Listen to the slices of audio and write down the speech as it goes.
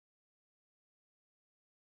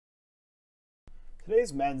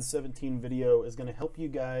Today's Madden 17 video is going to help you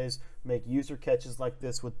guys make user catches like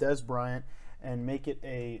this with Dez Bryant and make it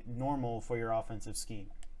a normal for your offensive scheme.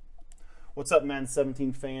 What's up, Madden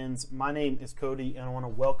 17 fans? My name is Cody and I want to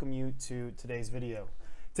welcome you to today's video.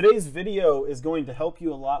 Today's video is going to help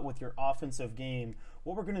you a lot with your offensive game.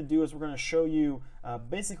 What we're going to do is we're going to show you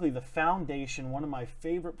basically the foundation, one of my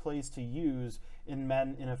favorite plays to use in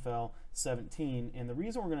Madden NFL 17. And the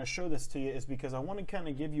reason we're going to show this to you is because I want to kind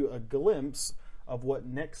of give you a glimpse of what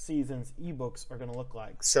next season's ebooks are going to look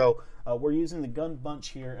like. So we're using the gun bunch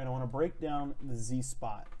here, and I want to break down the Z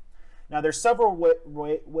spot. Now there's several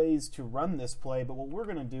ways to run this play, but what we're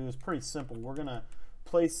going to do is pretty simple. We're going to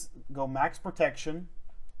go max protection.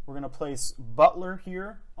 We're going to place Butler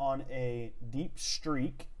here on a deep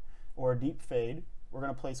streak or a deep fade. We're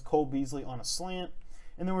going to place Cole Beasley on a slant,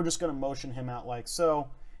 and then we're just going to motion him out like so,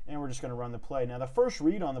 and we're just going to run the play. Now the first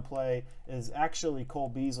read on the play is actually Cole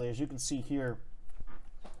Beasley. As you can see here,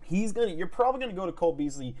 you're probably going to go to Cole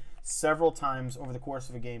Beasley several times over the course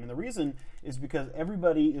of a game, and the reason is because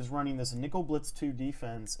everybody is running this nickel blitz 2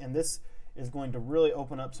 defense, and this is going to really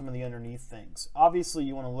open up some of the underneath things. Obviously,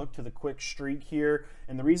 you want to look to the quick streak here,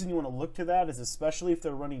 and the reason you want to look to that is especially if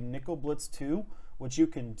they're running nickel blitz 2, which you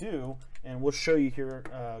can do, and we'll show you here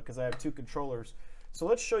because I have two controllers. So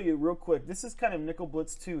let's show you real quick. This is kind of nickel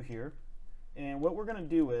blitz 2 here, and what we're going to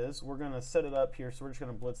do is we're going to set it up here, so we're just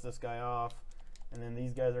going to blitz this guy off, and then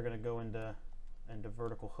these guys are going to go into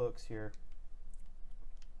vertical hooks here.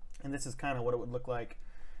 And this is kind of what it would look like.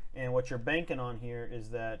 And what you're banking on here is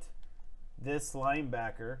that this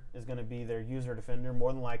linebacker is going to be their user defender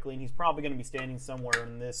more than likely, and he's probably going to be standing somewhere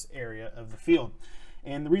in this area of the field.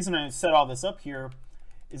 And the reason I set all this up here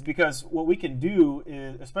is because what we can do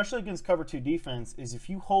is, especially against cover 2 defense, is if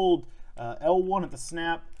you hold L1 at the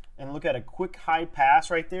snap and look at a quick high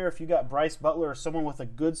pass right there, if you got Bryce Butler or someone with a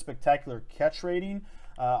good spectacular catch rating,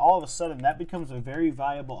 all of a sudden that becomes a very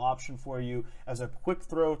viable option for you as a quick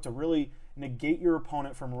throw to really negate your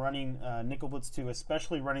opponent from running nickel blitz 2,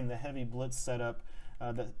 especially running the heavy blitz setup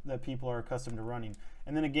that people are accustomed to running.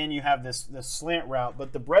 And then again, you have this slant route,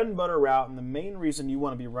 but the bread and butter route, and the main reason you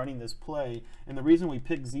want to be running this play, and the reason we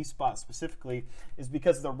pick Z spot specifically, is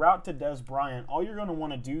because the route to Dez Bryant, all you're going to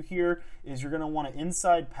want to do here is you're going to want to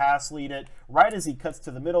inside pass lead it right as he cuts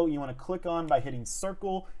to the middle. You want to click on by hitting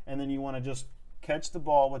circle, and then you want to just catch the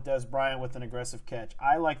ball with Dez Bryant with an aggressive catch.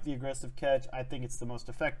 I like the aggressive catch. I think it's the most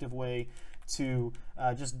effective way to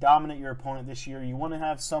just dominate your opponent this year. You want to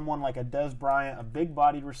have someone like a Dez Bryant, a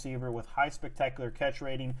big-bodied receiver with high spectacular catch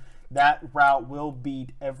rating. That route will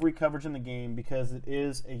beat every coverage in the game because it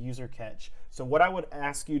is a user catch. So what I would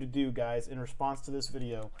ask you to do, guys, in response to this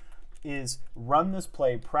video is run this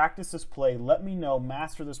play, practice this play, let me know,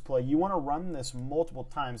 master this play. You want to run this multiple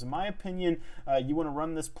times. In my opinion, you want to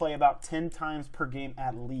run this play about 10 times per game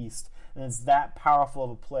at least, and it's that powerful of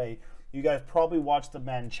a play. You guys probably watched the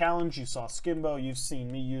Madden Challenge. You saw Skimbo. You've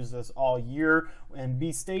seen me use this all year.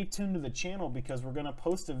 And stay tuned to the channel because we're going to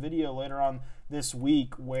post a video later on this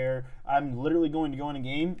week where I'm literally going to go in a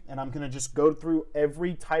game and I'm going to just go through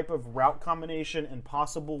every type of route combination and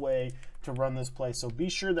possible way to run this play. So be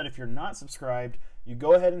sure that if you're not subscribed, you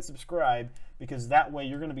go ahead and subscribe, because that way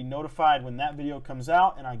you're going to be notified when that video comes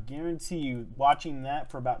out, and I guarantee you watching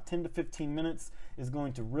that for about 10 to 15 minutes is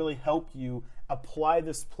going to really help you apply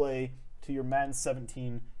this play to your Madden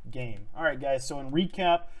 17 game. All right, guys, so in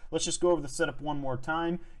recap, let's just go over the setup one more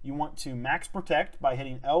time. You want to max protect by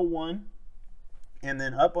hitting L1 and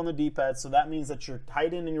then up on the D-pad, so that means that your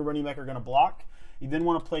tight end and your running back are going to block. You then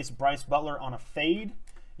want to place Bryce Butler on a fade.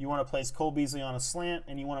 You want to place Cole Beasley on a slant,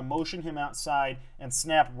 and you want to motion him outside and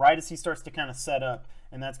snap right as he starts to kind of set up,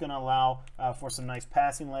 and that's going to allow for some nice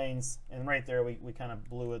passing lanes. And right there, we kind of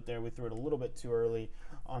blew it there. We threw it a little bit too early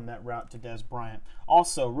on that route to Dez Bryant.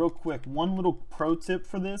 Also, real quick, one little pro tip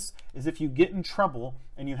for this is if you get in trouble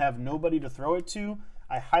and you have nobody to throw it to,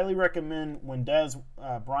 I highly recommend when Dez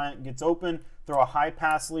Bryant gets open, throw a high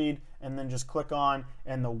pass lead and then just click on,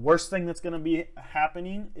 and the worst thing that's going to be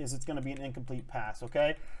happening is it's going to be an incomplete pass,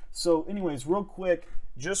 okay? So anyways, real quick,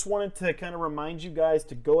 just wanted to kind of remind you guys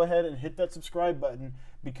to go ahead and hit that subscribe button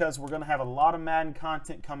because we're going to have a lot of Madden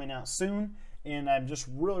content coming out soon. And I'm just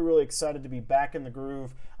really excited to be back in the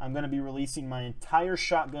groove. I'm going to be releasing my entire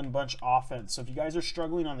shotgun bunch offense. So if you guys are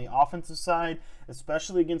struggling on the offensive side,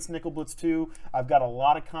 especially against nickel blitz 2, I've got a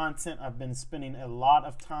lot of content. I've been spending a lot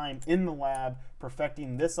of time in the lab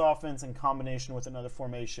perfecting this offense in combination with another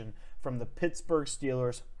formation from the Pittsburgh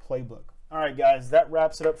Steelers playbook. All right, guys, that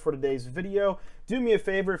wraps it up for today's video. Do me a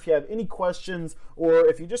favor, if you have any questions or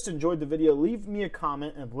if you just enjoyed the video, leave me a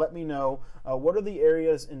comment and let me know what are the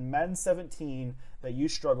areas in Madden 17 that you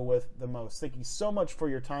struggle with the most. Thank you so much for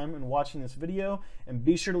your time in watching this video, and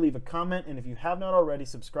be sure to leave a comment, and if you have not already,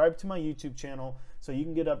 subscribe to my YouTube channel so you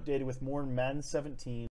can get updated with more Madden 17.